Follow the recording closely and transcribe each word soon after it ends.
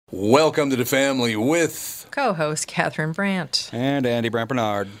Welcome to the family with co-host Catherine Brandt and Andy Brandt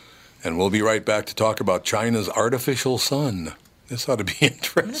Bernard. And we'll be right back to talk about China's artificial sun. This ought to be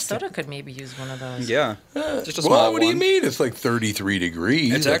interesting. Minnesota could maybe use one of those. Yeah, just a small what do you mean? It's like 33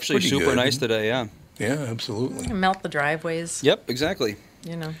 degrees. It's actually super nice today, yeah. Yeah, absolutely. You can melt the driveways. Yep, exactly.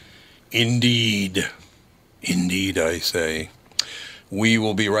 You know. Indeed. Indeed, I say. We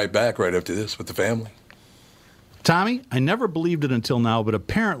will be right back right after this with the family. Tommy, I never believed it until now, but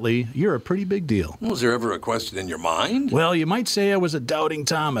apparently you're a pretty big deal. Was there ever a question in your mind? Well, you might say I was a doubting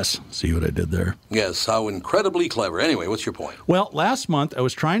Thomas. See what I did there? Yes, how incredibly clever. Anyway, what's your point? Well, last month I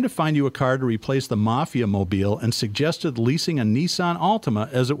was trying to find you a car to replace the Mafia Mobile and suggested leasing a Nissan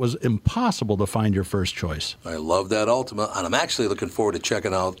Altima as it was impossible to find your first choice. I love that Altima, and I'm actually looking forward to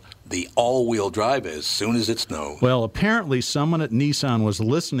checking out the all-wheel drive as soon as it snows. Well, apparently someone at Nissan was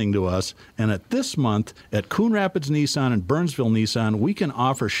listening to us, and at this month at Coon Rapids Nissan and Burnsville Nissan, we can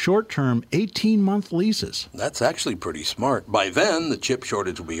offer short-term 18-month leases. That's actually pretty smart. By then, the chip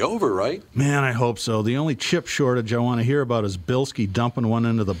shortage will be over, right? Man, I hope so. The only chip shortage I want to hear about is Bilski dumping one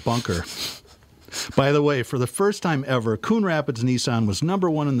into the bunker. By the way, for the first time ever, Coon Rapids Nissan was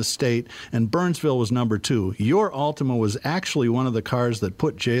 #1 in the state, and Burnsville was #2. Your Altima was actually one of the cars that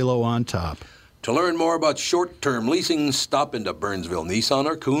put J-Lo on top. To learn more about short-term leasing, stop into Burnsville Nissan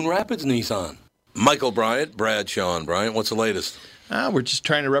or Coon Rapids Nissan. Michael Bryant, Bradshaw and Bryant, what's the latest? We're just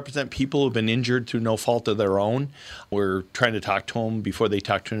trying to represent people who've been injured through no fault of their own. We're trying to talk to them before they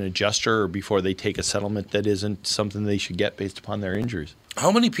talk to an adjuster or before they take a settlement that isn't something they should get based upon their injuries. How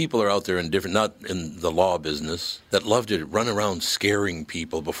many people are out there not in the law business, that love to run around scaring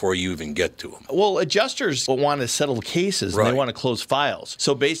people before you even get to them? Well, adjusters want to settle cases and they want to close files.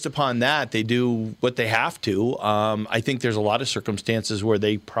 So based upon that, they do what they have to. I think there's a lot of circumstances where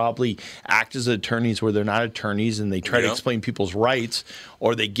they probably act as attorneys where they're not attorneys and they try to explain people's rights,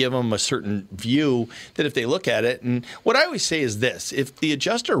 or they give them a certain view that if they look at it. And what I always say is this: if the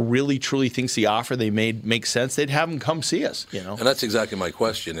adjuster really truly thinks the offer they made makes sense, they'd have them come see us. And that's exactly my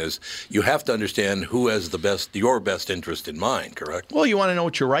question is, you have to understand who has your best interest in mind, correct? Well, you want to know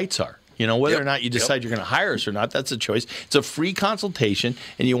what your rights are. Whether or not you decide you're going to hire us or not, that's a choice. It's a free consultation,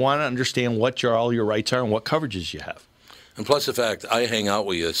 and you want to understand what all your rights are and what coverages you have. And plus the fact I hang out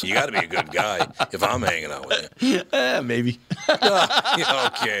with you, so you got to be a good guy if I'm hanging out with you. Maybe.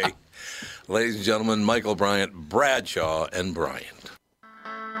 Okay. Ladies and gentlemen, Michael Bryant, Bradshaw and Bryant.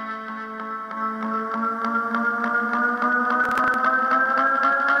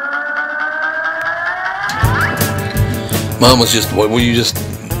 Mom were you just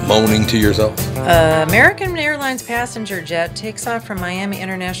moaning to yourself? American Airlines passenger jet takes off from Miami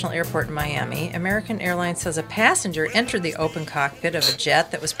International Airport in Miami. American Airlines says a passenger entered the open cockpit of a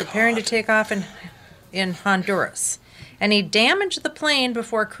jet that was preparing to take off in Honduras, and he damaged the plane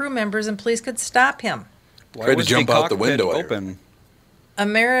before crew members and police could stop him. Tried to jump out the window open?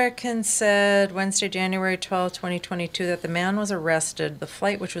 American said Wednesday, January 12, 2022, that the man was arrested. The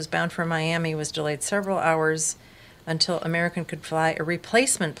flight, which was bound for Miami, was delayed several hours until American could fly a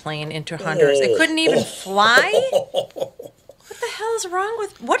replacement plane into Honduras. It couldn't even fly? What the hell is wrong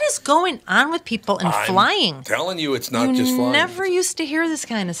with... What is going on with people in flying? I'm telling you, it's not just flying. You never used to hear this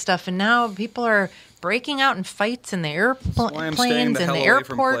kind of stuff, and now people are breaking out in fights in the airplanes and the airports.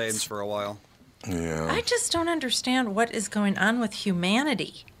 From planes for a while. Yeah. I just don't understand what is going on with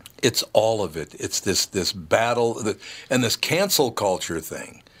humanity. It's all of it. It's this battle and this cancel culture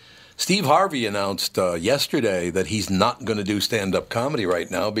thing. Steve Harvey announced yesterday that he's not going to do stand-up comedy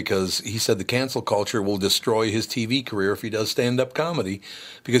right now because he said the cancel culture will destroy his TV career if he does stand-up comedy,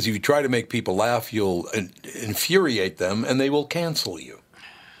 because if you try to make people laugh, you'll infuriate them and they will cancel you.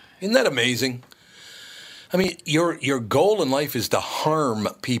 Isn't that amazing? I mean, your goal in life is to harm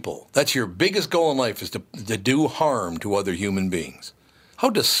people. That's your biggest goal in life, is to do harm to other human beings.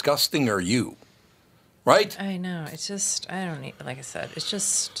 How disgusting are you? Right? I know. It's just, like I said, it's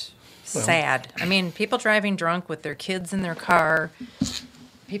just... sad. I mean, people driving drunk with their kids in their car,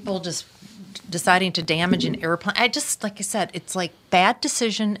 people just deciding to damage an airplane. Like I said, it's like bad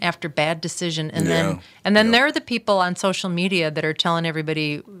decision after bad decision, and then there are the people on social media that are telling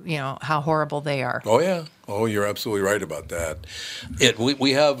everybody, how horrible they are. Oh yeah. Oh, you're absolutely right about that.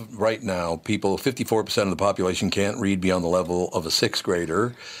 We have right now people, 54% of the population can't read beyond the level of a sixth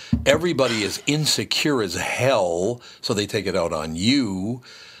grader. Everybody is insecure as hell, so they take it out on you.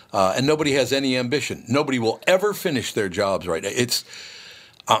 And nobody has any ambition. Nobody will ever finish their jobs right now.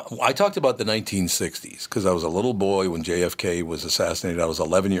 I talked about the 1960s because I was a little boy when JFK was assassinated. I was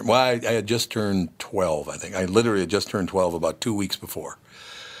 11 years. Well, I had just turned 12, I think. I literally had just turned 12 about 2 weeks before,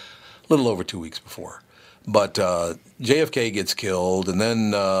 a little over 2 weeks before. But JFK gets killed, and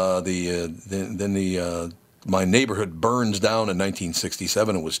then my neighborhood burns down in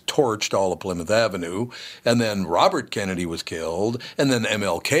 1967. It was torched, all of Plymouth Avenue. And then Robert Kennedy was killed, and then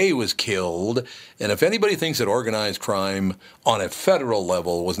MLK was killed. And if anybody thinks that organized crime on a federal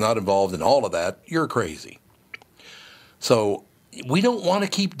level was not involved in all of that, you're crazy. So we don't want to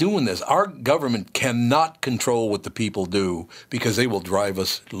keep doing this. Our government cannot control what the people do because they will drive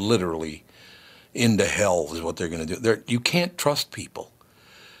us literally into hell is what they're going to do. You can't trust people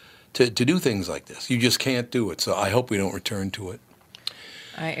to do things like this. You just can't do it. So I hope we don't return to it.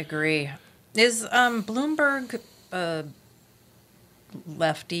 I agree. Is Bloomberg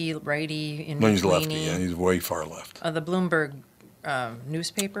lefty, righty, in between? He's lefty, yeah. He's way far left. The Bloomberg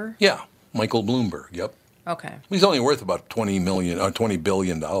newspaper? Yeah, Michael Bloomberg, yep. Okay. He's only worth about $20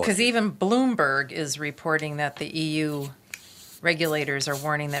 billion. Because even Bloomberg is reporting that the EU regulators are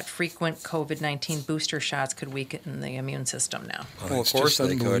warning that frequent COVID-19 booster shots could weaken the immune system now. Well, of course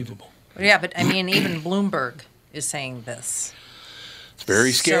they could. Yeah, but I mean, even Bloomberg is saying this. It's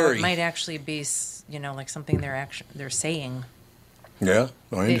very scary. So it might actually be, like something they're saying. Yeah,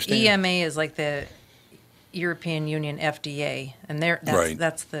 I understand. The EMA is like the European Union FDA, and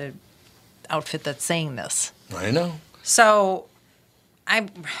that's the outfit that's saying this. I know. So,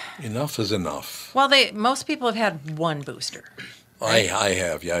 enough is enough. Well, most people have had one booster. Right? I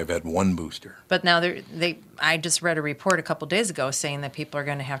have. Yeah, I've had one booster. But now I just read a report a couple days ago saying that people are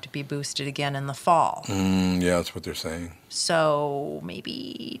going to have to be boosted again in the fall. Yeah, that's what they're saying. So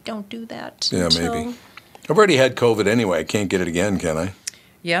maybe don't do that. Yeah, maybe. I've already had COVID anyway. I can't get it again, can I?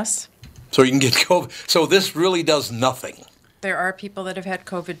 Yes. So you can get COVID. So this really does nothing. There are people that have had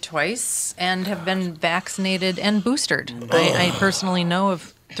COVID twice and have been vaccinated and boosted. I personally know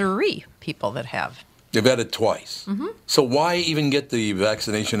of 3 people that have. They've had it twice. Mm-hmm. So why even get the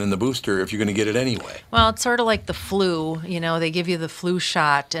vaccination and the booster if you're going to get it anyway? Well, it's sort of like the flu. They give you the flu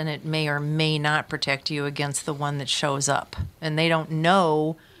shot, and it may or may not protect you against the one that shows up. And they don't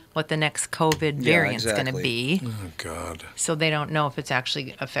know what the next COVID variant's going to be. Oh, God. So they don't know if it's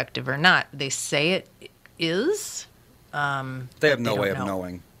actually effective or not. They say it is. They have no way of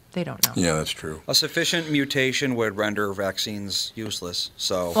knowing. They don't know. Yeah, that's true. A sufficient mutation would render vaccines useless.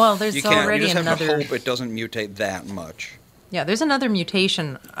 So there's you already just have another. to hope it doesn't mutate that much. Yeah, there's another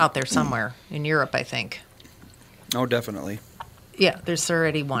mutation out there somewhere in Europe, I think. Oh, definitely. Yeah, there's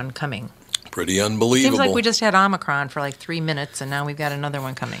already one coming. Pretty unbelievable. Seems like we just had Omicron for like 3 minutes, and now we've got another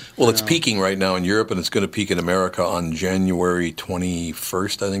one coming. Well, it's peaking right now in Europe, and it's going to peak in America on January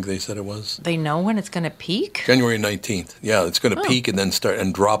 21st, I think they said it was. They know when it's going to peak? January 19th. Yeah, it's going to peak and then start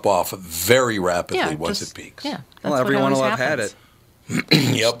and drop off very rapidly once it peaks. Yeah, well, everyone will have had it.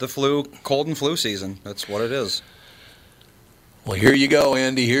 Yep. The cold and flu season. That's what it is. Well, here you go,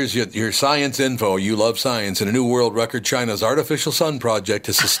 Andy. Here's your science info. You love science. In a new world record, China's artificial sun project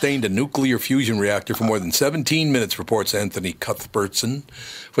has sustained a nuclear fusion reactor for more than 17 minutes, reports Anthony Cuthbertson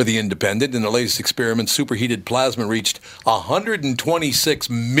for The Independent. In the latest experiment, superheated plasma reached 126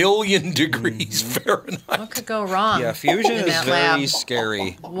 million degrees Fahrenheit. What could go wrong? Yeah, fusion in is that very lab?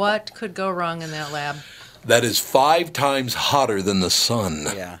 scary. What could go wrong in that lab? That is 5 times hotter than the sun.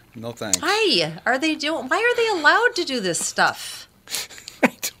 Yeah, no thanks. Why are they allowed to do this stuff?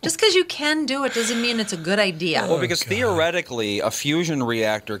 Just because you can do it doesn't mean it's a good idea. Well, because theoretically, a fusion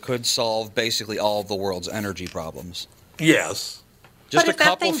reactor could solve basically all of the world's energy problems. Yes. Just But a if that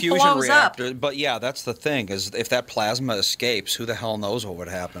couple thing fusion blows up- reactors. But yeah, that's the thing, is if that plasma escapes, who the hell knows what would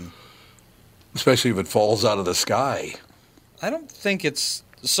happen? Especially if it falls out of the sky. I don't think it's...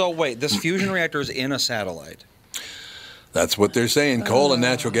 So wait, this fusion reactor is in a satellite. That's what they're saying. Coal and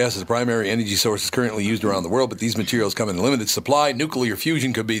natural gas is the primary energy sources currently used around the world, but these materials come in limited supply. Nuclear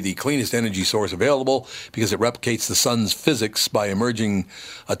fusion could be the cleanest energy source available because it replicates the sun's physics by merging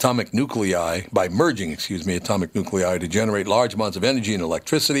atomic nuclei to generate large amounts of energy and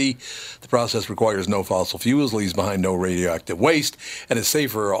electricity. The process requires no fossil fuels, leaves behind no radioactive waste, and is a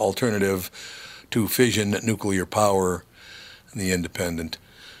safer alternative to fission nuclear power. The Independent.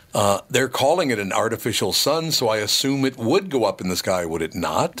 They're calling it an artificial sun, so I assume it would go up in the sky, would it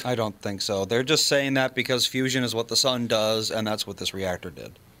not? I don't think so. They're just saying that because fusion is what the sun does, and that's what this reactor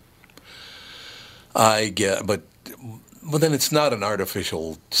did. I get, but then it's not an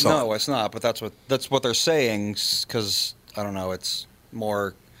artificial sun. No, it's not. But that's what they're saying. Because I don't know, it's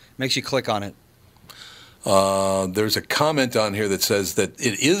more makes you click on it. There's a comment on here that says that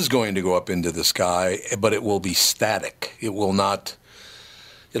it is going to go up into the sky, but it will be static. It will not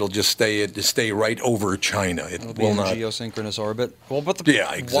It'll just stay right over China. It'll be in a geosynchronous orbit. Well, but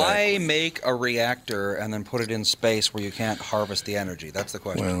yeah, exactly. Why make a reactor and then put it in space where you can't harvest the energy? That's the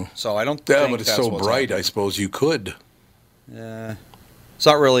question. Well, so I don't yeah, think but it's that's so what's bright. happening. I suppose you could. Yeah, it's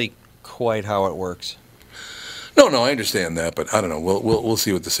not really quite how it works. No, I understand that, but I don't know. We'll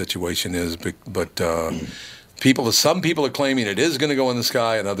see what the situation is. But some people are claiming it is going to go in the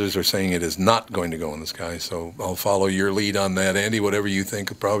sky, and others are saying it is not going to go in the sky. So I'll follow your lead on that, Andy. Whatever you think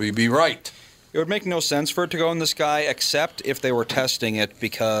would probably be right. It would make no sense for it to go in the sky, except if they were testing it,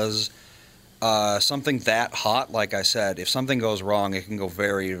 because something that hot, like I said, if something goes wrong, it can go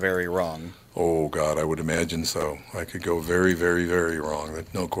very, very wrong. Oh, God, I would imagine so. I could go very, very, very wrong.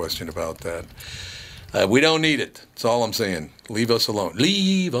 There's no question about that. We don't need it. That's all I'm saying. Leave us alone.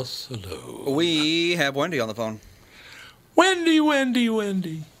 Leave us alone. We have Wendy on the phone. Wendy.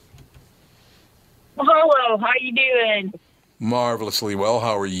 Hello, how you doing? Marvelously well.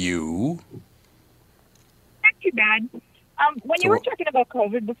 How are you? Not too bad. When you were talking about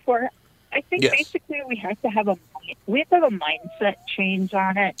COVID before, I think Yes. basically we have to have a mindset change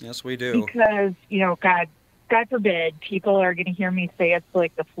on it. Yes, we do. Because, God forbid, people are going to hear me say it's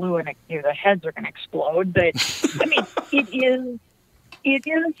like the flu and the heads are going to explode. But I mean, it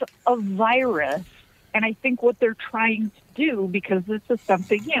is a virus, and I think what they're trying to do, because this is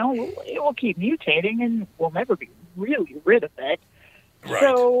something, it will keep mutating and we'll never be really rid of it. Right.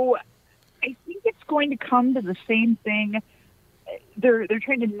 So I think it's going to come to the same thing. They're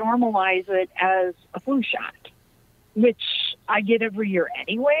trying to normalize it as a flu shot, which I get every year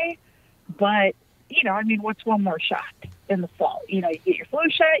anyway. But, what's one more shot in the fall? You get your flu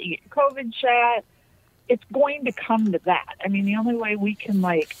shot, you get your COVID shot. It's going to come to that. I mean, the only way we can,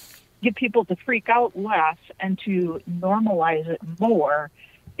 get people to freak out less and to normalize it more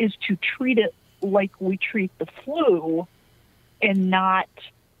is to treat it like we treat the flu and not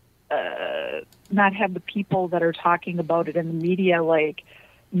have the people that are talking about it in the media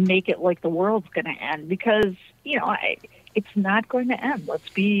make it like the world's going to end, because it's not going to end. Let's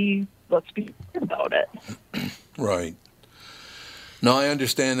be good about it. Right. No, I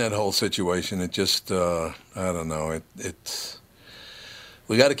understand that whole situation. It just I don't know. It's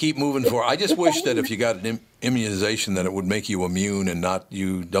we got to keep moving forward. I just wish that if you got an immunization, that it would make you immune and not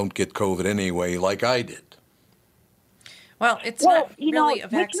you don't get COVID anyway, like I did. Well, it's not really a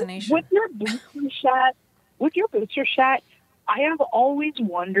vaccination. With your booster shot, I have always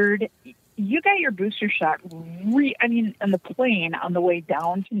wondered, you got your booster shot, in the plane on the way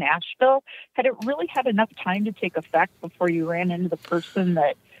down to Nashville, had it really had enough time to take effect before you ran into the person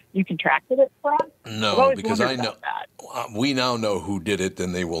that you contracted it from? No, because I know we now know who did it,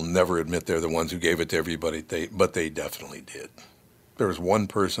 and they will never admit they're the ones who gave it to everybody. But they definitely did. There was one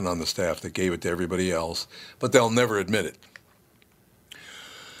person on the staff that gave it to everybody else, but they'll never admit it.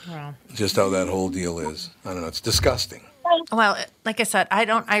 Well, just how that whole deal is. I don't know. It's disgusting. Well, like I said,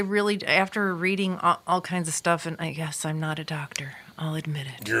 I really, after reading all kinds of stuff, and I guess I'm not a doctor, I'll admit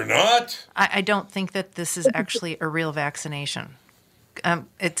it. You're not? I don't think that this is actually a real vaccination.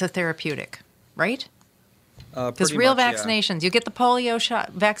 It's a therapeutic, right? Because real vaccinations, you get the polio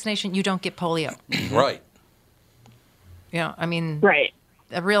shot vaccination, you don't get polio. Right. Right.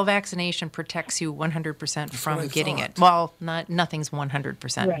 A real vaccination protects you 100% from getting it. Well, nothing's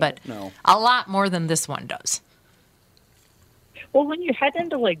 100%, right. But a lot more than this one does. Well, when you head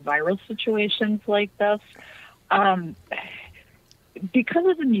into viral situations like this, because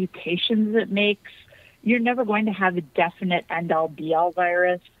of the mutations it makes, you're never going to have a definite end-all be-all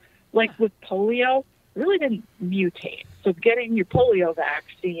virus. Like with polio, it really didn't mutate. So getting your polio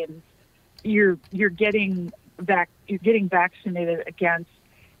vaccine, you're getting vaccinated against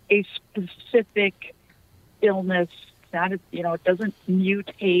a specific illness. Not it doesn't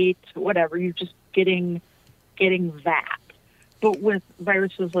mutate, whatever. You're just getting that. But with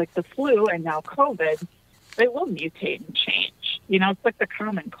viruses like the flu and now COVID, they will mutate and change. It's like the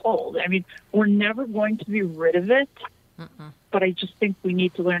common cold. I mean, we're never going to be rid of it, but I just think we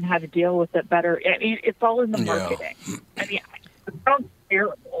need to learn how to deal with it better. I mean, it's all in the marketing. I mean, it sounds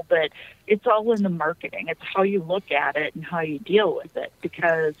terrible, but it's all in the marketing. It's how you look at it and how you deal with it.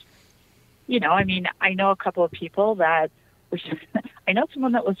 Because, I know a couple of people that I know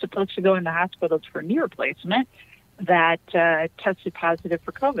someone that was supposed to go in the hospitals for knee replacement that tested positive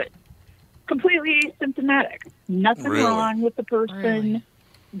for COVID. Completely asymptomatic. Nothing wrong with the person.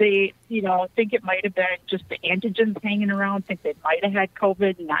 Really? They, think it might have been just the antigens hanging around, think they might have had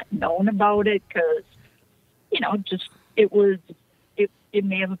COVID, not known about it because, it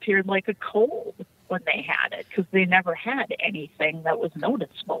may have appeared like a cold when they had it because they never had anything that was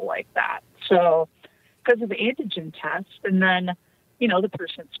noticeable like that. So, because of the antigen test, and then the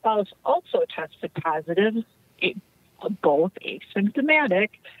person's spouse also tested positive, both asymptomatic,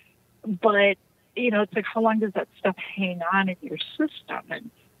 but, it's like, how long does that stuff hang on in your system? And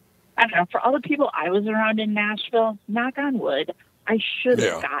I don't know, for all the people I was around in Nashville, knock on wood, I should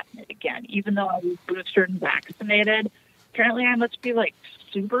have gotten it again, even though I was boosted and vaccinated. Apparently I must be like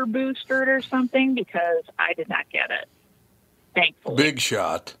super boosted or something because I did not get it. Thankfully. Big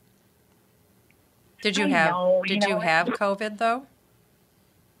shot. Did you have COVID though?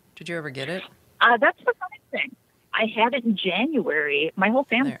 Did you ever get it? That's the funny thing. I had it in January. My whole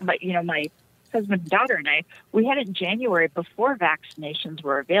family, my husband and daughter and I, we had it in January before vaccinations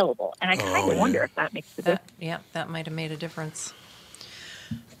were available. And I kind of wonder if that makes a difference. Yeah, that might have made a difference.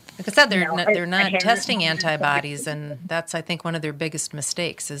 Like I said, they're not testing antibodies, and that's, I think, one of their biggest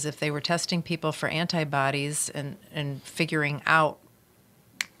mistakes is if they were testing people for antibodies and figuring out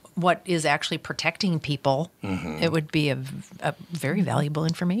what is actually protecting people, it would be a very valuable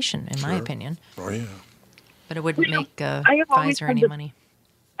information, in my opinion. Oh, yeah. But it wouldn't make Pfizer any money.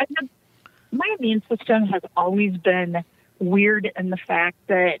 My immune system has always been weird in the fact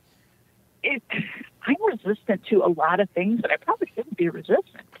that I'm resistant to a lot of things that I probably shouldn't be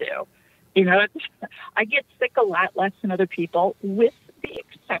resistant to. I get sick a lot less than other people, with the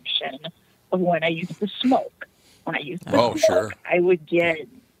exception of when I used to smoke. When I used to smoke, sure. I would get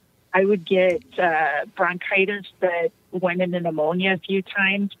bronchitis that went into pneumonia a few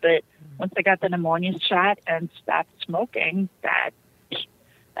times, but once I got the pneumonia shot and stopped smoking, that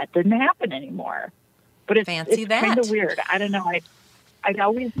didn't happen anymore. But it's kind of weird. I don't know. I'd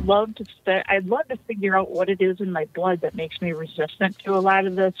always love to I'd love to figure out what it is in my blood that makes me resistant to a lot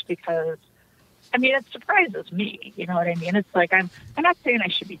of this, because it surprises me. You know what I mean? It's like I'm not saying I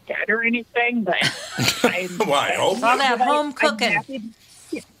should be dead or anything, but I hope all that home cooking.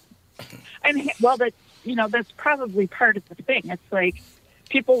 That's probably part of the thing. It's like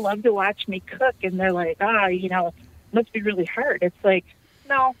people love to watch me cook, and they're like, it must be really hard. It's like,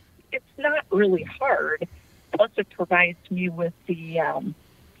 no, it's not really hard. Plus, it provides me with the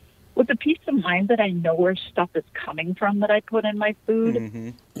peace of mind that I know where stuff is coming from that I put in my food. Mm-hmm.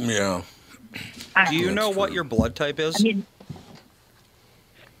 Yeah. Do you know what your blood type is?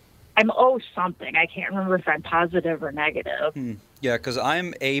 I'm O something. I can't remember if I'm positive or negative. Yeah, because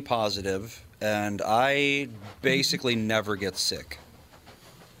I'm A positive, and I basically never get sick.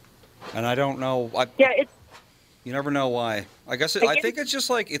 And I don't know. You never know why. I think it's just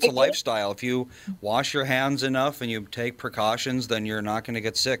like it's a lifestyle. If you wash your hands enough and you take precautions, then you're not going to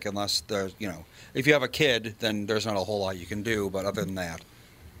get sick unless there's, if you have a kid, then there's not a whole lot you can do. But other than that.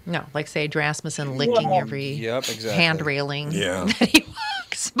 No, like Sage Rasmussen licking every hand railing that he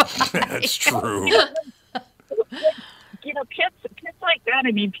walks by. That's true. Kids like that,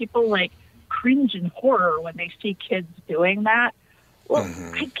 people like cringe in horror when they see kids doing that. Well,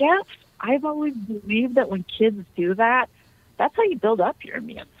 I guess I've always believed that when kids do that, that's how you build up your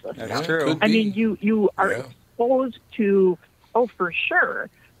immune system. That's true. You are exposed to, for sure.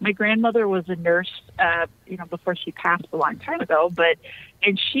 My grandmother was a nurse, before she passed a long time ago,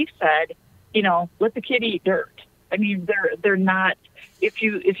 and she said, let the kid eat dirt. They're not, if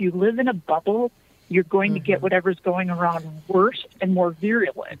you live in a bubble, you're going to get whatever's going around worse and more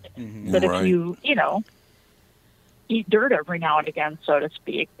virulent. But if you eat dirt every now and again, so to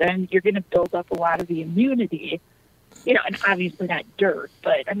speak, then you're going to build up a lot of the immunity, and obviously not dirt,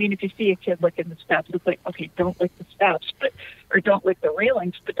 but if you see a kid licking the steps, it's like, okay, don't lick the steps, or don't lick the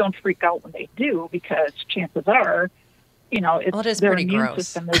railings, but don't freak out when they do, because chances are, it's their immune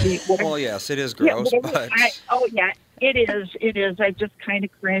system. Well, yes, it is gross, but... It is. I just kind of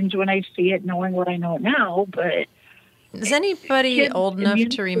cringe when I see it, knowing what I know now, but... Is anybody old enough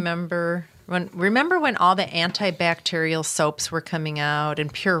to remember when all the antibacterial soaps were coming out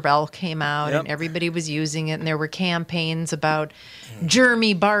and Purell came out and everybody was using it, and there were campaigns about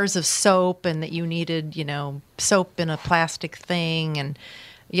germy bars of soap and that you needed, soap in a plastic thing and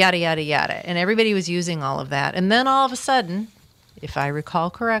yada, yada, yada. And everybody was using all of that. And then all of a sudden, if I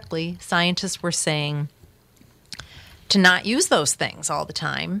recall correctly, scientists were saying to not use those things all the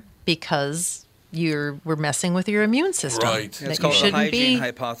time because we're messing with your immune system. Right. It's called the hygiene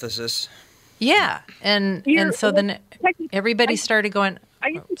hypothesis. Yeah, and so then everybody started going.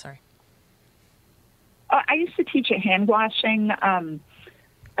 Sorry. I used to teach a hand washing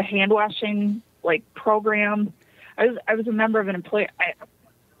like program. I was a member of an employee. I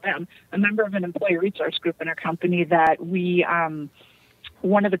am a member of an employee resource group in our company that we.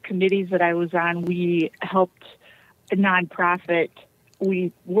 One of the committees that I was on, we helped a nonprofit.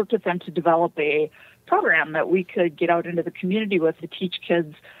 We worked with them to develop a program that we could get out into the community with to teach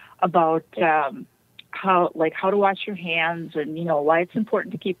kids about how to wash your hands and, why it's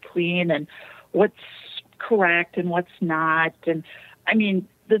important to keep clean and what's correct and what's not. And I mean,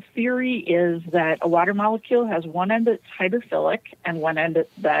 the theory is that a water molecule has one end that's hydrophilic and one end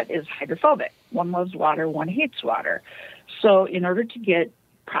that is hydrophobic. One loves water, one hates water. So in order to get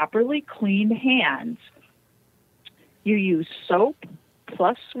properly cleaned hands, you use soap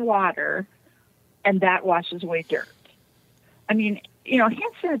plus water, and that washes away dirt. I mean,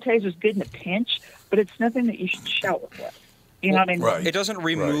 hand sanitizer is good in a pinch, but it's nothing that you should shower with. You know what I mean? Right. It doesn't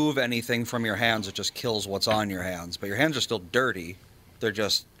remove anything from your hands. It just kills what's on your hands. But your hands are still dirty. They're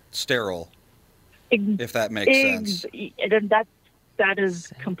just sterile, if that makes sense. And that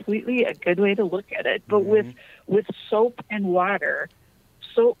is completely a good way to look at it. But with soap and water,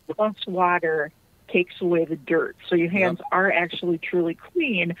 soap plus water takes away the dirt. So your hands are actually truly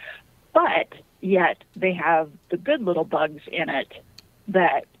clean, but yet they have the good little bugs in it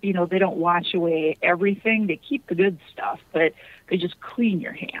that, they don't wash away everything. They keep the good stuff, but they just clean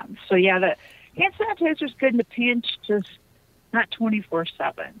your hands. So, the hand sanitizer is good in a pinch, just not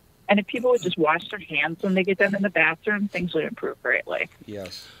 24/7. And if people would just wash their hands when they get done in the bathroom, things would improve greatly.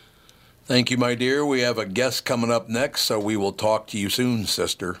 Yes. Thank you, my dear. We have a guest coming up next, so we will talk to you soon,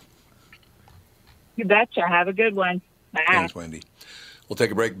 sister. You betcha. Have a good one. Bye. Thanks, Wendy. We'll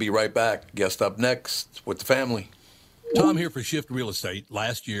take a break. Be right back. Guest up next with the family. Tom here for Shift Real Estate.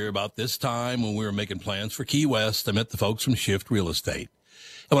 Last year, about this time when we were making plans for Key West, I met the folks from Shift Real Estate.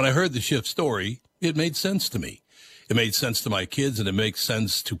 And when I heard the Shift story, it made sense to me. It made sense to my kids, and it makes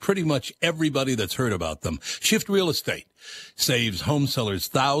sense to pretty much everybody that's heard about them. Shift Real Estate saves home sellers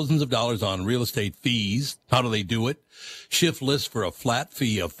thousands of dollars on real estate fees. How do they do it? Shift lists for a flat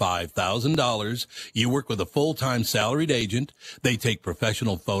fee of $5,000. You work with a full-time salaried agent. They take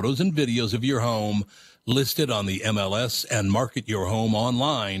professional photos and videos of your home, list it on the MLS, and market your home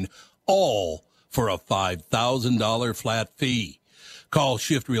online, all for a $5,000 flat fee. Call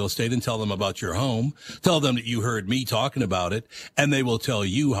Shift Real Estate and tell them about your home. Tell them that you heard me talking about it, and they will tell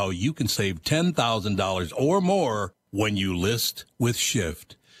you how you can save $10,000 or more when you list with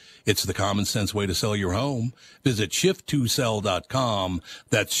Shift. It's the common sense way to sell your home. Visit shift2sell.com.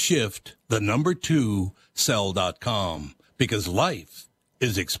 That's shift, the number 2, sell.com. Because life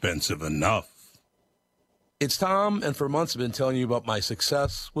is expensive enough. It's Tom, and for months I've been telling you about my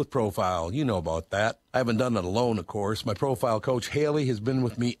success with Profile. You know about that. I haven't done it alone, of course. My Profile coach, Haley, has been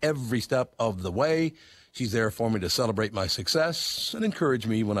with me every step of the way. She's there for me to celebrate my success and encourage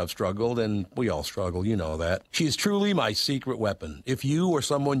me when I've struggled, and we all struggle, you know that. She is truly my secret weapon. If you or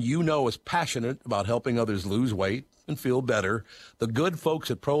someone you know is passionate about helping others lose weight and feel better, the good folks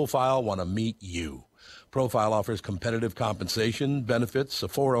at Profile want to meet you. Profile offers competitive compensation, benefits, a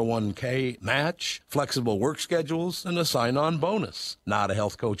 401k match, flexible work schedules, and a sign-on bonus. Not a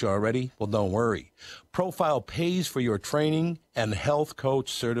health coach already? Well, don't worry. Profile pays for your training and health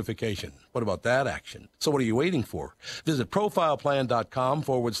coach certification. What about that action? So what are you waiting for? Visit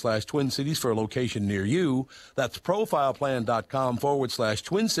profileplan.com/Twin Cities for a location near you. That's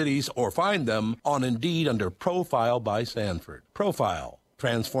profileplan.com/Twin Cities, or find them on Indeed under Profile by Sanford. Profile.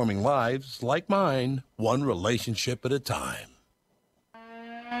 Transforming lives like mine, one relationship at a time.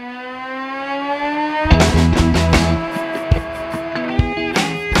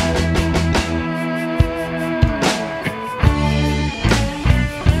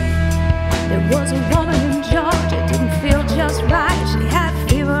 There was a woman in Georgia, didn't feel just right. She had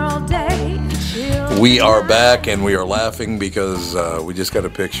fever all day. We are back, and we are laughing because we just got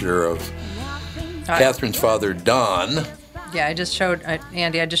a picture of Catherine's father, Don. Yeah, I just showed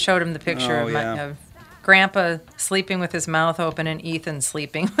Andy. I just showed him the picture of Grandpa sleeping with his mouth open and Ethan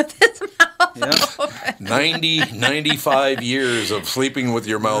sleeping with his mouth open. 95 years of sleeping with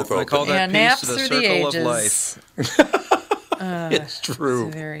your mouth open. I call that naps piece the through circle the of ages. life. It's true.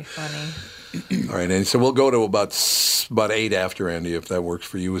 It's very funny. All right, Andy. So we'll go to about 8 after, Andy, if that works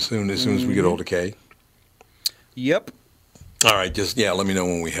for you. As soon as we get hold of Kay. Yep. All right. Just let me know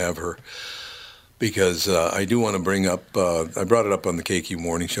when we have her. Because I do want to bring up, I brought it up on the KQ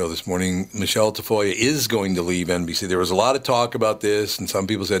Morning Show this morning, Michelle Tafoya is going to leave NBC. There was a lot of talk about this, and some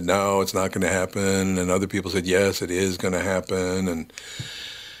people said, no, it's not going to happen, and other people said, yes, it is going to happen, and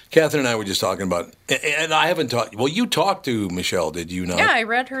Catherine and I were just talking about, and I haven't talked, well, you talked to Michelle, did you not? Yeah, I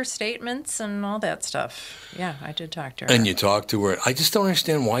read her statements and all that stuff. Yeah, I did talk to her. And you talked to her. I just don't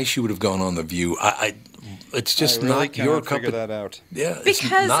understand why she would have gone on The View. It's just really not your cup figure that out. Yeah,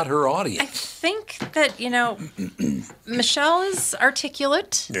 because it's not her audience. I think that, Michelle is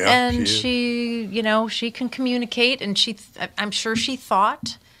articulate, Yeah, and she she can communicate, and I'm sure she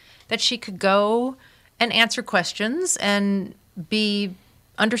thought that she could go and answer questions and be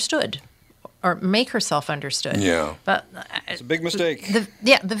understood or make herself understood. Yeah. But It's a big mistake.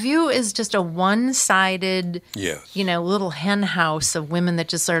 The View is just a one-sided, Yes. little hen house of women that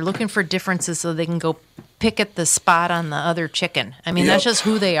just are looking for differences so they can go pick at the spot on the other chicken. I mean, that's just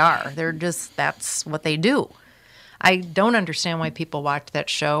who they are. That's what they do. I don't understand why people watch that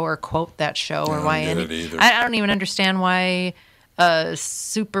show or quote that show or why I don't I don't even understand why a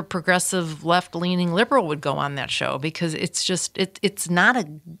super progressive left-leaning liberal would go on that show, because it's just it's not a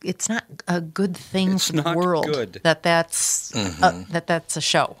good thing for the world good. that's a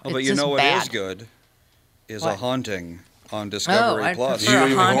show. Oh, but it's you know what bad. is good is a haunting on Discovery I'd Plus. prefer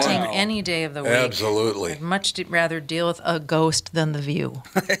a haunting any day of the week. Absolutely. I'd much rather deal with a ghost than The View.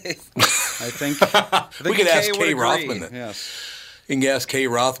 I think we could ask Kay Kay Rothman. Yes. You can ask Kay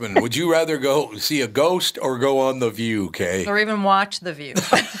Rothman, would you rather go see a ghost or go on The View, Kay? Or even watch The View.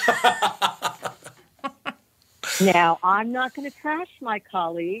 Now, I'm not going to trash my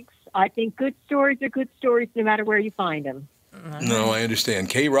colleagues. I think good stories are good stories no matter where you find them. No, I understand.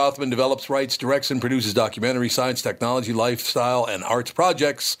 Kay Rothman develops, writes, directs, and produces documentary, science, technology, lifestyle, and arts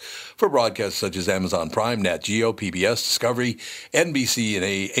projects for broadcasts such as Amazon Prime, Nat Geo, PBS, Discovery, NBC, and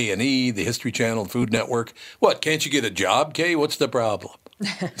A&E, the History Channel, Food Network. What, can't you get a job, Kay? What's the problem?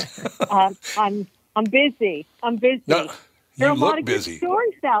 I'm busy. No, There are a you lot look of busy. good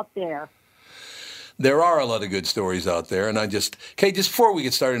stories out there. There are a lot of good stories out there, and Kay, just before we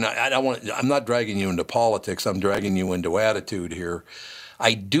get started, I'm not dragging you into politics. I'm dragging you into attitude here.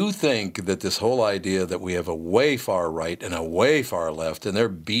 I do think that this whole idea that we have a way far right and a way far left, and they're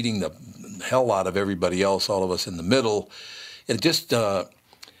beating the hell out of everybody else, all of us in the middle, it just, I'm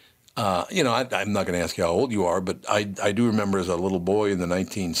not going to ask you how old you are, but I do remember as a little boy in the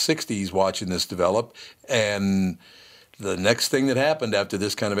 1960s watching this develop, and the next thing that happened after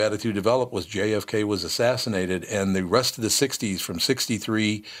this kind of attitude developed was JFK was assassinated, and the rest of the 60s, from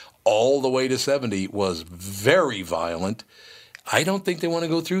 63 all the way to 70, was very violent. I don't think they want to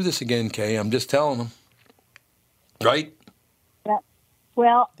go through this again, Kay. I'm just telling them. Right?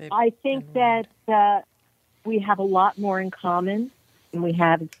 Well, I think that we have a lot more in common than we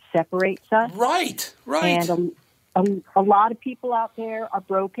have that separates us. Right. And a lot of people out there are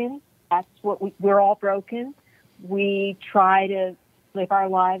broken. That's what we're all broken. We try to live our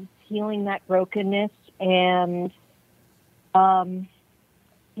lives healing that brokenness, and kindness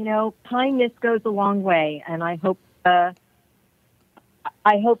goes a long way. And I hope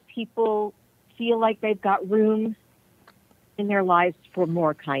people feel like they've got room in their lives for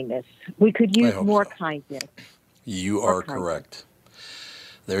more kindness. We could use more kindness. You are correct.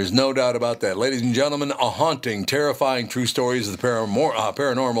 There's no doubt about that. Ladies and gentlemen, a haunting, terrifying true stories of the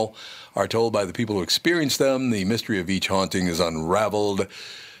paranormal are told by the people who experience them. The mystery of each haunting is unraveled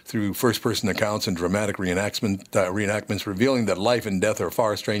through first-person accounts and dramatic reenactments revealing that life and death are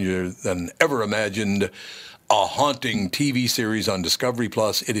far stranger than ever imagined. A haunting TV series on Discovery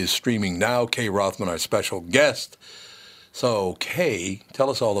Plus. It is streaming now. Kay Rothman, our special guest. So, Kay, tell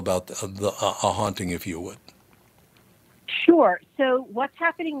us all about a haunting, if you would. Sure. So what's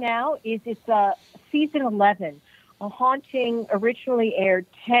happening now is it's season 11. A Haunting originally aired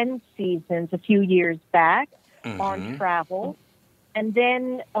 10 seasons a few years back on Travel. And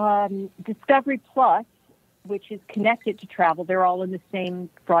then Discovery Plus, which is connected to Travel, they're all in the same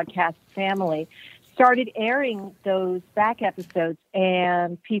broadcast family, started airing those back episodes,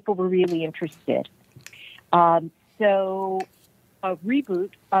 and people were really interested. So a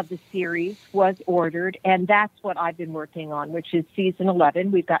reboot of the series was ordered, and that's what I've been working on, which is season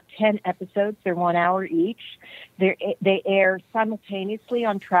 11. We've got 10 episodes. They're 1 hour each. They air simultaneously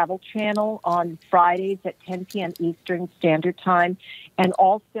on Travel Channel on Fridays at 10 p.m. Eastern Standard Time, and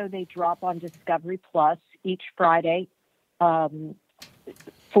also they drop on Discovery Plus each Friday in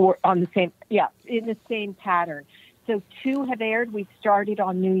the same pattern. So 2 have aired. We've started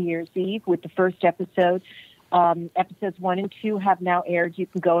on New Year's Eve with the first episode. Episodes 1 and 2 have now aired. You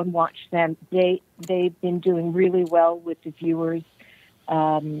can go and watch them. They've been doing really well with the viewers.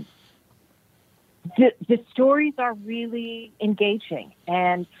 The stories are really engaging,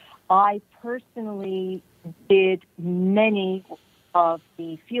 and I personally did many of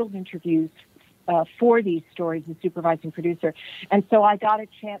the field interviews for these stories as supervising producer, and so I got a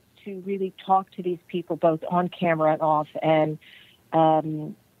chance to really talk to these people both on camera and off, and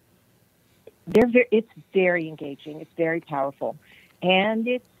it's very engaging. It's very powerful. And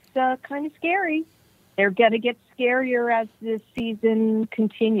it's kind of scary. They're going to get scarier as this season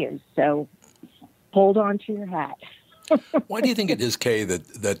continues. So hold on to your hat. Why do you think it is, Kay,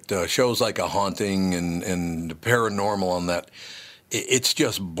 that shows like A Haunting and paranormal on that, it's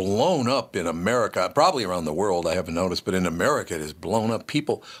just blown up in America, probably around the world, I haven't noticed, but in America it has blown up.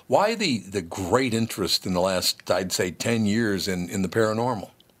 People, why the great interest in the last, I'd say, 10 years in the paranormal?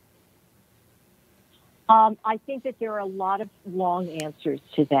 I think that there are a lot of long answers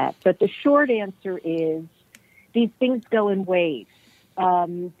to that, but the short answer is these things go in waves.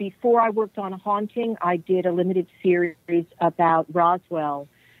 Before I worked on a haunting, I did a limited series about Roswell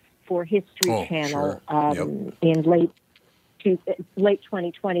for History Channel in late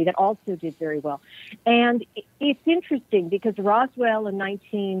 2020 that also did very well. And it's interesting because Roswell in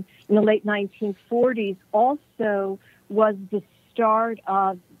the late 1940s also was the start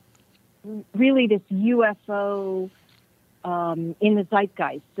of really this UFO in the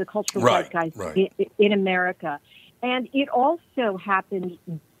zeitgeist, the cultural zeitgeist in America. And it also happened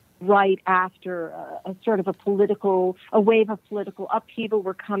right after a sort of a wave of political upheaval.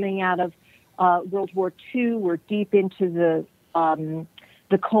 We're coming out of World War II. We're deep into the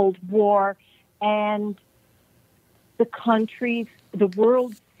Cold War, and the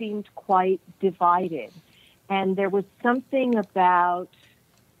world seemed quite divided. And there was something about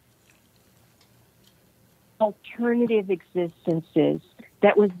alternative existences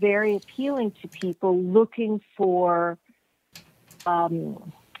that was very appealing to people looking for a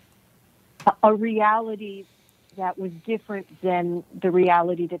reality that was different than the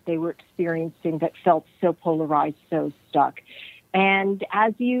reality that they were experiencing that felt so polarized, so stuck. And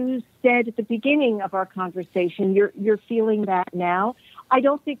as you said at the beginning of our conversation, you're feeling that now. I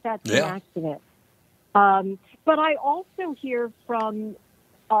don't think that's an accident. But I also hear from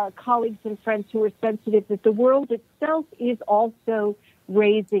colleagues and friends who are sensitive that the world itself is also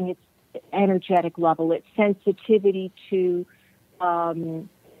raising its energetic level, its sensitivity to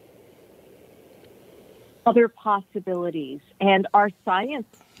other possibilities. And our science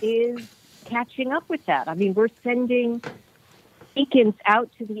is catching up with that. I mean, we're sending beacons out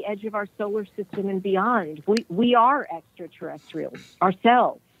to the edge of our solar system and beyond. We are extraterrestrials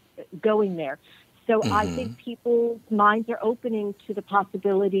ourselves going there. So I think people's minds are opening to the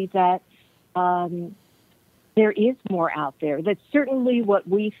possibility that there is more out there. That's certainly what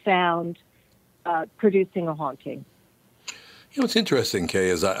we found producing a haunting. You know, what's interesting, Kay,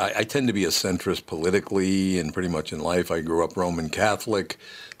 is I tend to be a centrist politically and pretty much in life. I grew up Roman Catholic,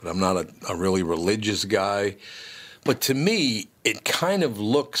 but I'm not a really religious guy. But to me, it kind of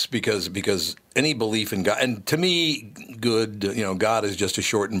looks because any belief in God, and to me, good, God is just a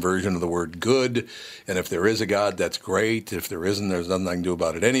shortened version of the word good. And if there is a God, that's great. If there isn't, there's nothing I can do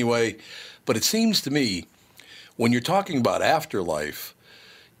about it anyway. But it seems to me, when you're talking about afterlife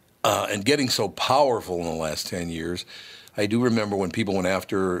and getting so powerful in the last 10 years, I do remember when people went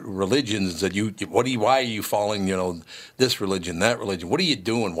after religions and said, why are you following, this religion, that religion? What are you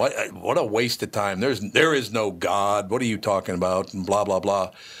doing? What a waste of time. There is no God. What are you talking about? And blah, blah,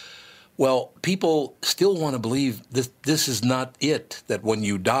 blah. Well, people still want to believe this is not it, that when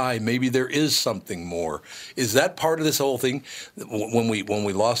you die, maybe there is something more. Is that part of this whole thing? When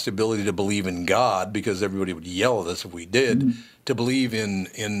we lost the ability to believe in God, because everybody would yell at us if we did, to believe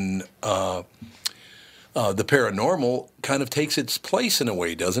in the paranormal kind of takes its place in a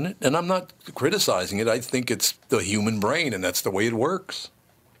way, doesn't it? And I'm not criticizing it. I think it's the human brain, and that's the way it works.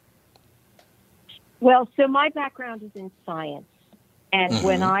 Well, so my background is in science. And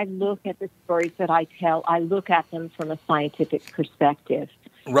when I look at the stories that I tell, I look at them from a scientific perspective.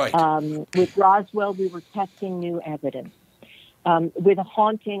 Right. With Roswell, we were testing new evidence. With a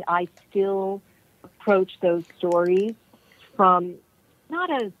haunting, I still approach those stories from not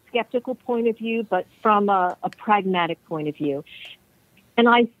a skeptical point of view, but from a pragmatic point of view. And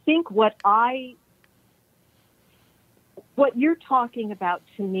I think what you're talking about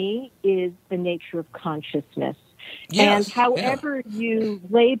to me is the nature of consciousness. Yes, and however you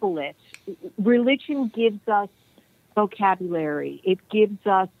label it, religion gives us vocabulary. It gives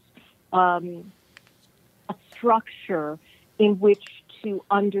us a structure in which to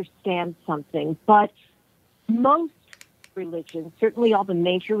understand something. But most religions, certainly all the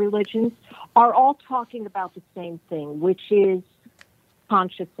major religions, are all talking about the same thing, which is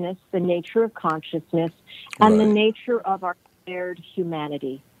consciousness, the nature of consciousness, and the nature of our shared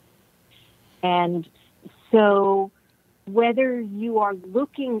humanity. And so whether you are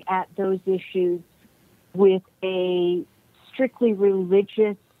looking at those issues with a strictly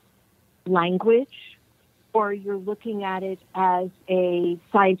religious language, or you're looking at it as a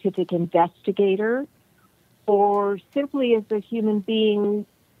scientific investigator, or simply as a human being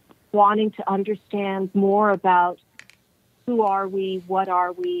wanting to understand more about who are we, what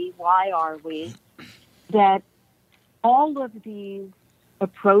are we, why are we, that all of these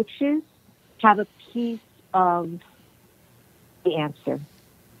approaches have a piece of the answer.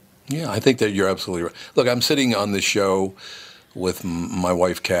 Yeah, I think that you're absolutely right. Look, I'm sitting on this show with my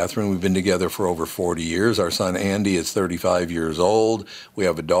wife, Catherine. We've been together for over 40 years. Our son, Andy, is 35 years old. We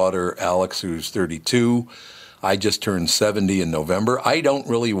have a daughter, Alex, who's 32. I just turned 70 in November. I don't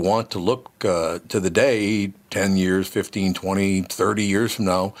really want to look to the day 10 years, 15, 20, 30 years from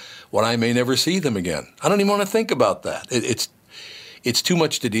now when I may never see them again. I don't even want to think about that. It's too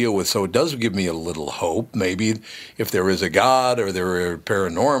much to deal with, so it does give me a little hope. Maybe if there is a God or there are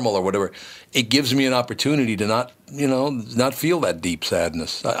paranormal or whatever, it gives me an opportunity to not feel that deep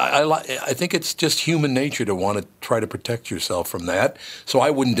sadness. I think it's just human nature to want to try to protect yourself from that. So I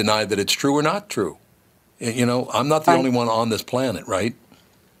wouldn't deny that it's true or not true. I'm not the only one on this planet, right?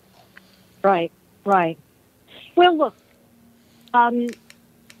 Right. Well, look,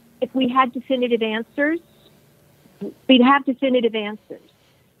 if we had definitive answers, we'd have definitive answers.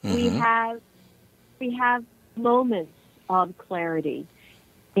 Mm-hmm. We have moments of clarity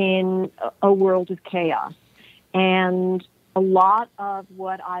in a world of chaos. And a lot of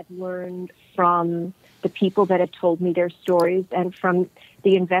what I've learned from the people that have told me their stories and from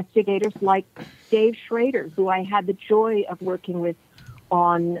the investigators like Dave Schrader, who I had the joy of working with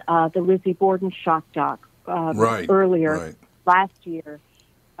on the Lizzie Borden shock doc earlier last year.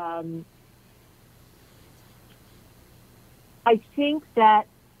 I think that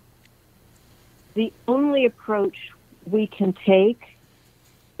the only approach we can take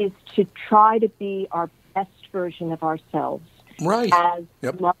is to try to be our best version of ourselves. Right. As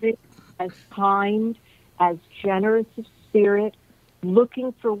loving, as kind, as generous of spirit,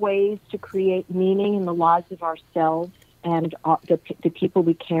 looking for ways to create meaning in the lives of ourselves and the people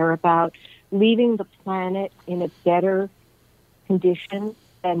we care about, leaving the planet in a better condition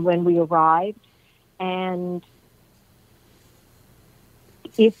than when we arrived. And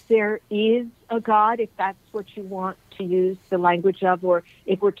if there is a God, if that's what you want to use the language of, or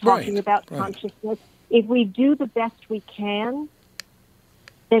if we're talking about consciousness, if we do the best we can,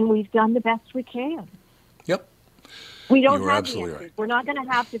 then we've done the best we can. Yep. We don't have the answers. Right. We're not going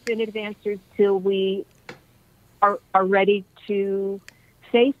to have definitive answers till we are ready to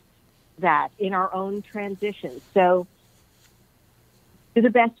face that in our own transition. So do the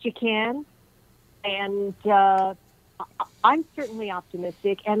best you can, and I'm certainly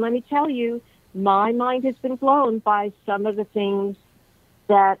optimistic, and let me tell you, my mind has been blown by some of the things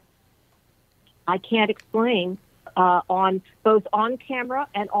that I can't explain on both on camera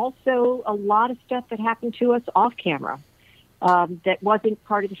and also a lot of stuff that happened to us off camera that wasn't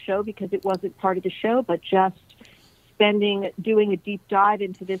part of the show because it wasn't part of the show, but just doing a deep dive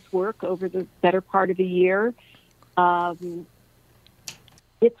into this work over the better part of a year.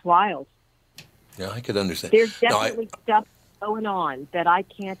 It's wild. Yeah, I could understand. There's definitely stuff going on that I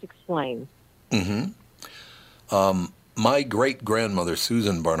can't explain. Mm-hmm. My great-grandmother,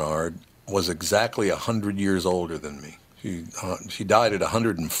 Susan Barnard, was exactly 100 years older than me. She died at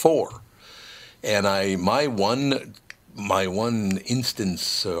 104. And my one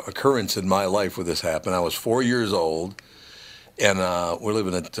occurrence in my life where this happened, I was 4 years old, and we're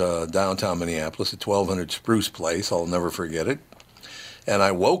living at downtown Minneapolis at 1200 Spruce Place. I'll never forget it. And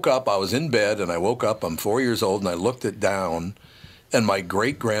I woke up, I was in bed, and I woke up, I'm 4 years old, and I looked down, and my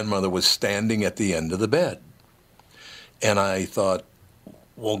great-grandmother was standing at the end of the bed. And I thought,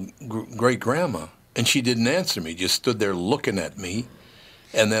 well, great-grandma. And she didn't answer me, just stood there looking at me,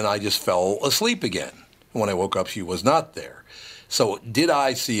 and then I just fell asleep again. When I woke up, she was not there. So did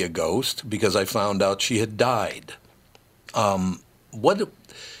I see a ghost? Because I found out she had died.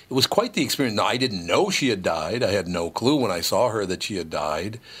 It was quite the experience. Now, I didn't know she had died. I had no clue when I saw her that she had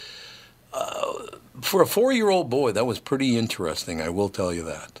died. For a 4-year-old boy, that was pretty interesting, I will tell you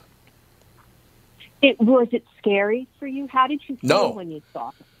that. Was it scary for you? How did you feel when you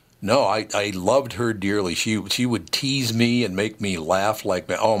saw her? No, I loved her dearly. She would tease me and make me laugh like,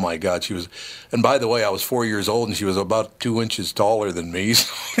 oh my God, she was. And by the way, I was 4 years old and she was about 2 inches taller than me.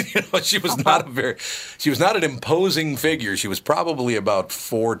 So, she was not an imposing figure. She was probably about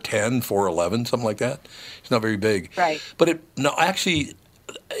 4'10", 4'11", something like that. She's not very big. Right. But actually,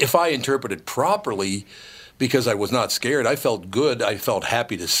 if I interpret it properly, because I was not scared, I felt good. I felt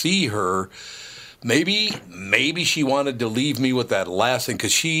happy to see her. Maybe she wanted to leave me with that last thing,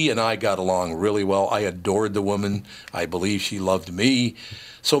 because she and I got along really well. I adored the woman. I believe she loved me.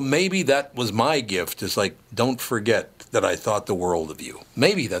 So maybe that was my gift. It's like, don't forget that I thought the world of you.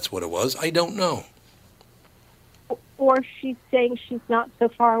 Maybe that's what it was. I don't know. Or she's saying she's not so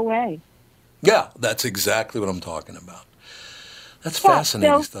far away. Yeah, that's exactly what I'm talking about. That's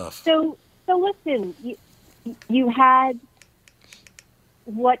fascinating stuff. So listen, you had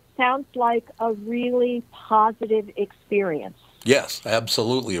what sounds like a really positive experience. Yes,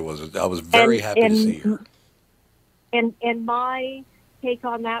 absolutely it was. I was very happy to see her. And my take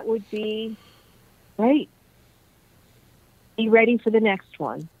on that would be, great. Be ready for the next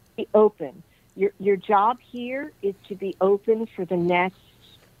one. Be open. Your job here is to be open for the next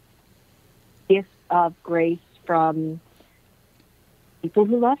gift of grace from people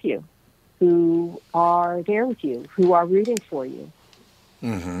who love you, who are there with you, who are rooting for you.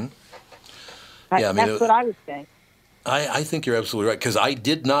 Mm-hmm. That's what I would say. I think you're absolutely right, because I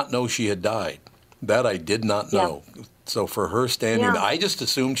did not know she had died. That I did not know. Yeah. So for her standing, I just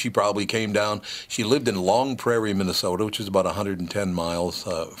assumed she probably came down. She lived in Long Prairie, Minnesota, which is about 110 miles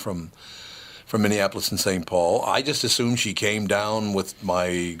from Minneapolis and St. Paul. I just assumed she came down with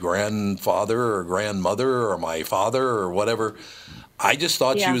my grandfather or grandmother or my father or whatever. I just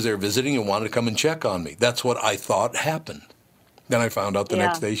thought she was there visiting and wanted to come and check on me. That's what I thought happened. Then I found out the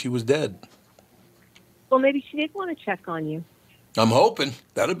next day she was dead. Well, maybe she did want to check on you. I'm hoping.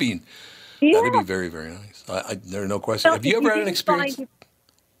 That'd be very, very nice. There's no question. So have you ever had an experience?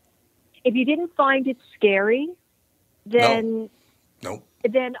 If you didn't find it scary, then no.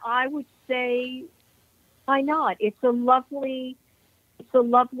 Then I would say, why not? It's a lovely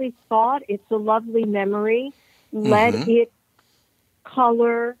thought. It's a lovely memory. Let it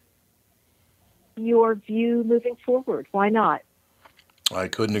color your view moving forward. Why not? I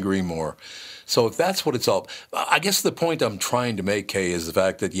couldn't agree more. So if that's what it's all, I guess the point I'm trying to make, Kay, is the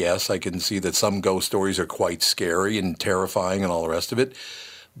fact that, yes, I can see that some ghost stories are quite scary and terrifying and all the rest of it,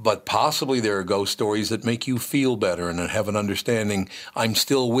 but possibly there are ghost stories that make you feel better and have an understanding, I'm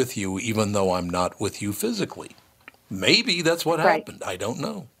still with you even though I'm not with you physically. Maybe that's what happened. I don't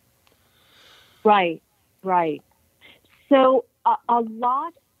know. Right. So a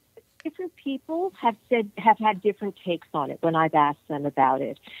lot different people have had different takes on it when I've asked them about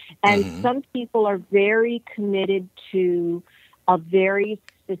it. And some people are very committed to a very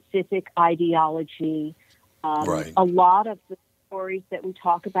specific ideology. A lot of the stories that we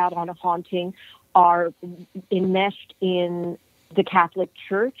talk about on A Haunting are enmeshed in the Catholic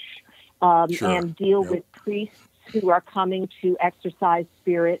Church and deal with priests who are coming to exorcise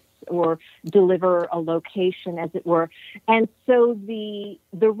spirits or deliver a location, as it were. And so the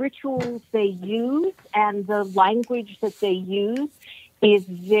rituals they use and the language that they use is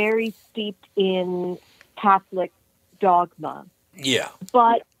very steeped in Catholic dogma. Yeah.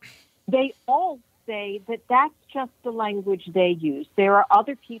 But they all say that that's just the language they use. There are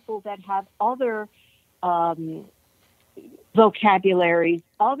other people that have other vocabularies,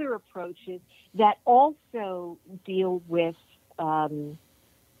 other approaches that also deal with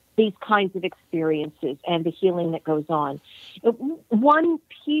these kinds of experiences and the healing that goes on. One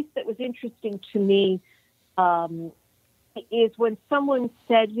piece that was interesting to me is when someone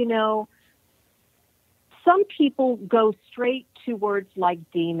said, some people go straight to words like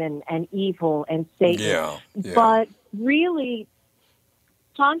demon and evil and Satan, but really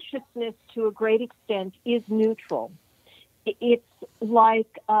consciousness to a great extent is neutral. It's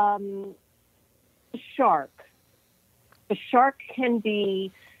like a shark. A shark can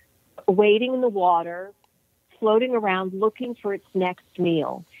be wading in the water, floating around, looking for its next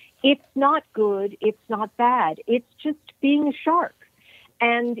meal. It's not good. It's not bad. It's just being a shark.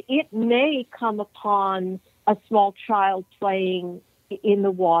 And it may come upon a small child playing in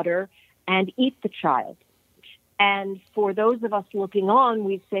the water and eat the child. And for those of us looking on,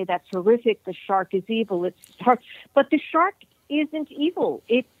 we say that's horrific. The shark is evil. It's shark. But the shark isn't evil.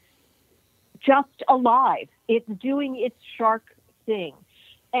 It's just alive. It's doing its shark thing.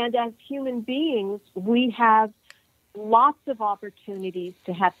 And as human beings, we have lots of opportunities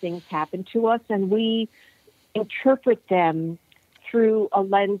to have things happen to us, and we interpret them through a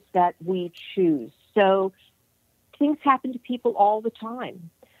lens that we choose. So things happen to people all the time.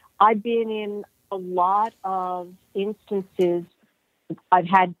 I've been in a lot of instances. I've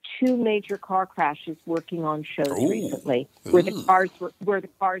had 2 major car crashes working on shows recently where the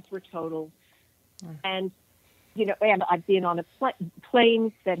cars were totaled. And and I've been on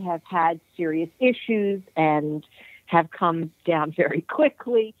planes that have had serious issues and have come down very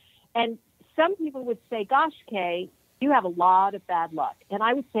quickly. And some people would say, gosh, Kay, you have a lot of bad luck. And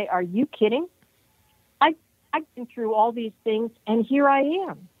I would say, are you kidding? I've been through all these things, and here I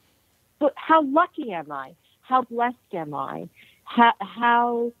am. But how lucky am I? How blessed am I?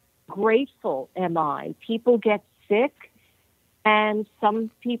 How grateful am I? People get sick, and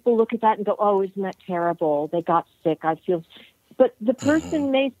some people look at that and go, oh, isn't that terrible? They got sick. I feel... But the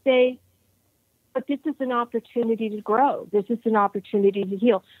person may say, but this is an opportunity to grow. This is an opportunity to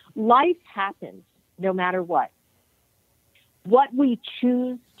heal. Life happens no matter what. What we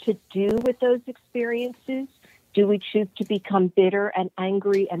choose to do with those experiences Do we choose to become bitter and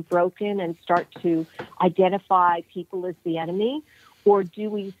angry and broken and start to identify people as the enemy? Or do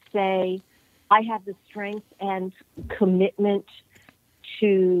we say, I have the strength and commitment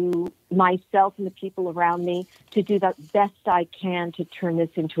to myself and the people around me to do the best I can to turn this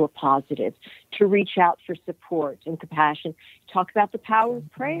into a positive, to reach out for support and compassion. Talk about the power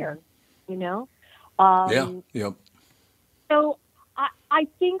of prayer, you know? Yep. So I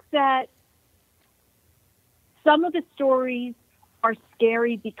think that some of the stories are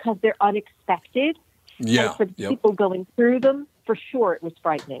scary because they're unexpected. Yeah. And for the people going through them, for sure, it was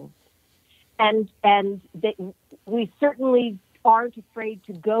frightening. And we certainly aren't afraid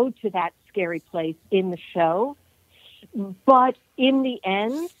to go to that scary place in the show. But in the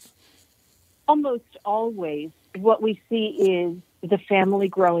end, almost always, what we see is the family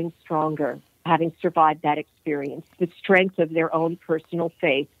growing stronger, having survived that experience, the strength of their own personal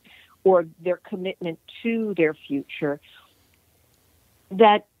faith or their commitment to their future.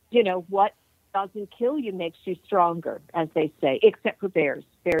 That, you know, what doesn't kill you makes you stronger, as they say, except for bears.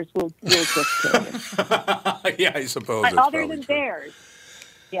 Bears will just kill you. Yeah, I suppose. Other than bears.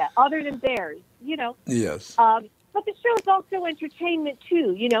 Yeah, other than bears, you know. Yes. But the show is also entertainment,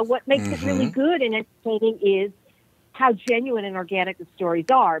 too. You know, what makes it really good and entertaining is how genuine and organic the stories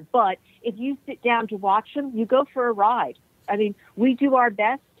are. But if you sit down to watch them, you go for a ride. I mean, we do our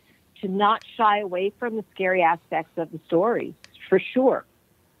best to not shy away from the scary aspects of the stories, for sure.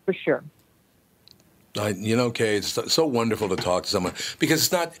 For sure. You know, Kay, it's so wonderful to talk to someone because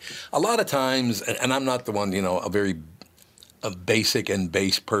it's not a lot of times, and I'm not the one, you know, a basic and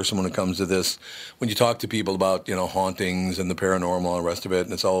base person when it comes to this. When you talk to people about, you know, hauntings and the paranormal and the rest of it,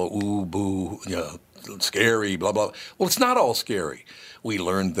 and it's all ooh, boo, you know, scary, blah, blah. Well, it's not all scary. We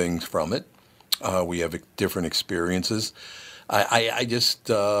learn things from it. We have different experiences. I just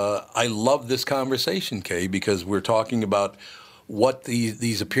love this conversation, Kay, because we're talking about what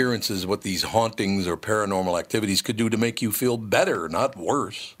these appearances, what these hauntings or paranormal activities could do to make you feel better, not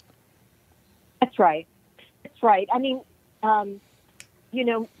worse. That's right. That's right. I mean, you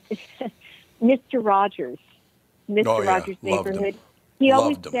know, Mr. Rogers' Neighborhood, he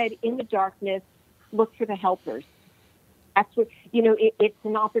always said, in the darkness, look for the helpers. That's what, you know, it's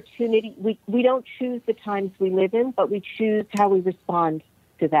an opportunity. We don't choose the times we live in, but we choose how we respond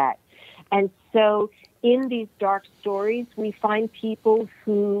to that. And so in these dark stories, we find people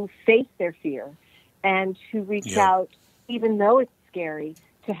who face their fear and who reach out, even though it's scary,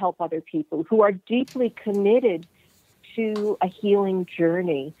 to help other people, who are deeply committed to a healing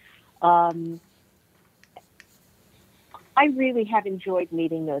journey. I really have enjoyed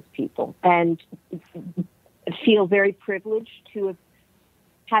meeting those people and feel very privileged to have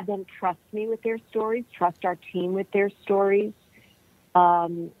had them trust me with their stories, trust our team with their stories.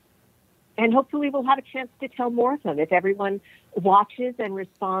 And hopefully we'll have a chance to tell more of them. If everyone watches and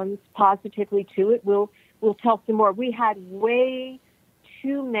responds positively to it, we'll tell some more. We had way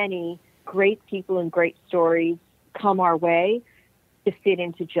too many great people and great stories come our way to fit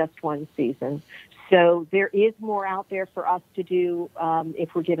into just one season. So there is more out there for us to do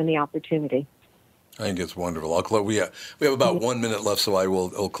if we're given the opportunity. I think it's wonderful. We have about 1 minute left, so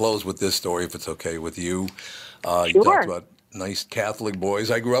I'll close with this story, if it's okay with you. Sure. You talked about nice Catholic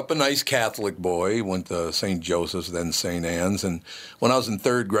boys. I grew up a nice Catholic boy, went to St. Joseph's, then St. Anne's. And when I was in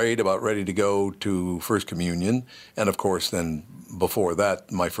third grade, about ready to go to First Communion, and of course then before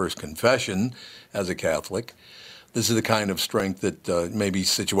that, my first confession as a Catholic, this is the kind of strength that maybe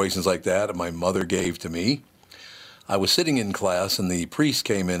situations like that my mother gave to me. I was sitting in class, and the priest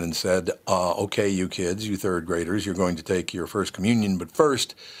came in and said, okay, you kids, you third graders, you're going to take your First Communion, but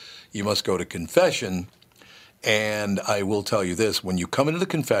first you must go to confession. And I will tell you this, when you come into the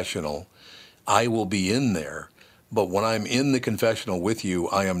confessional, I will be in there. But when I'm in the confessional with you,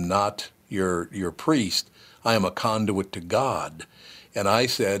 I am not your priest. I am a conduit to God. And I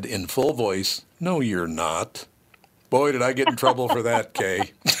said in full voice, no, you're not. Boy, did I get in trouble for that,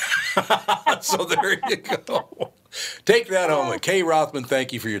 Kay. So there you go. Take that home. Kay Rothman,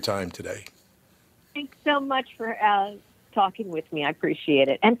 thank you for your time today. Thanks so much for talking with me. I appreciate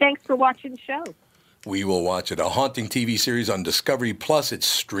it. And thanks for watching the show. We will watch it. A haunting TV series on Discovery Plus. It's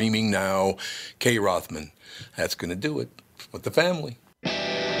streaming now. Kay Rothman. That's going to do it with the family.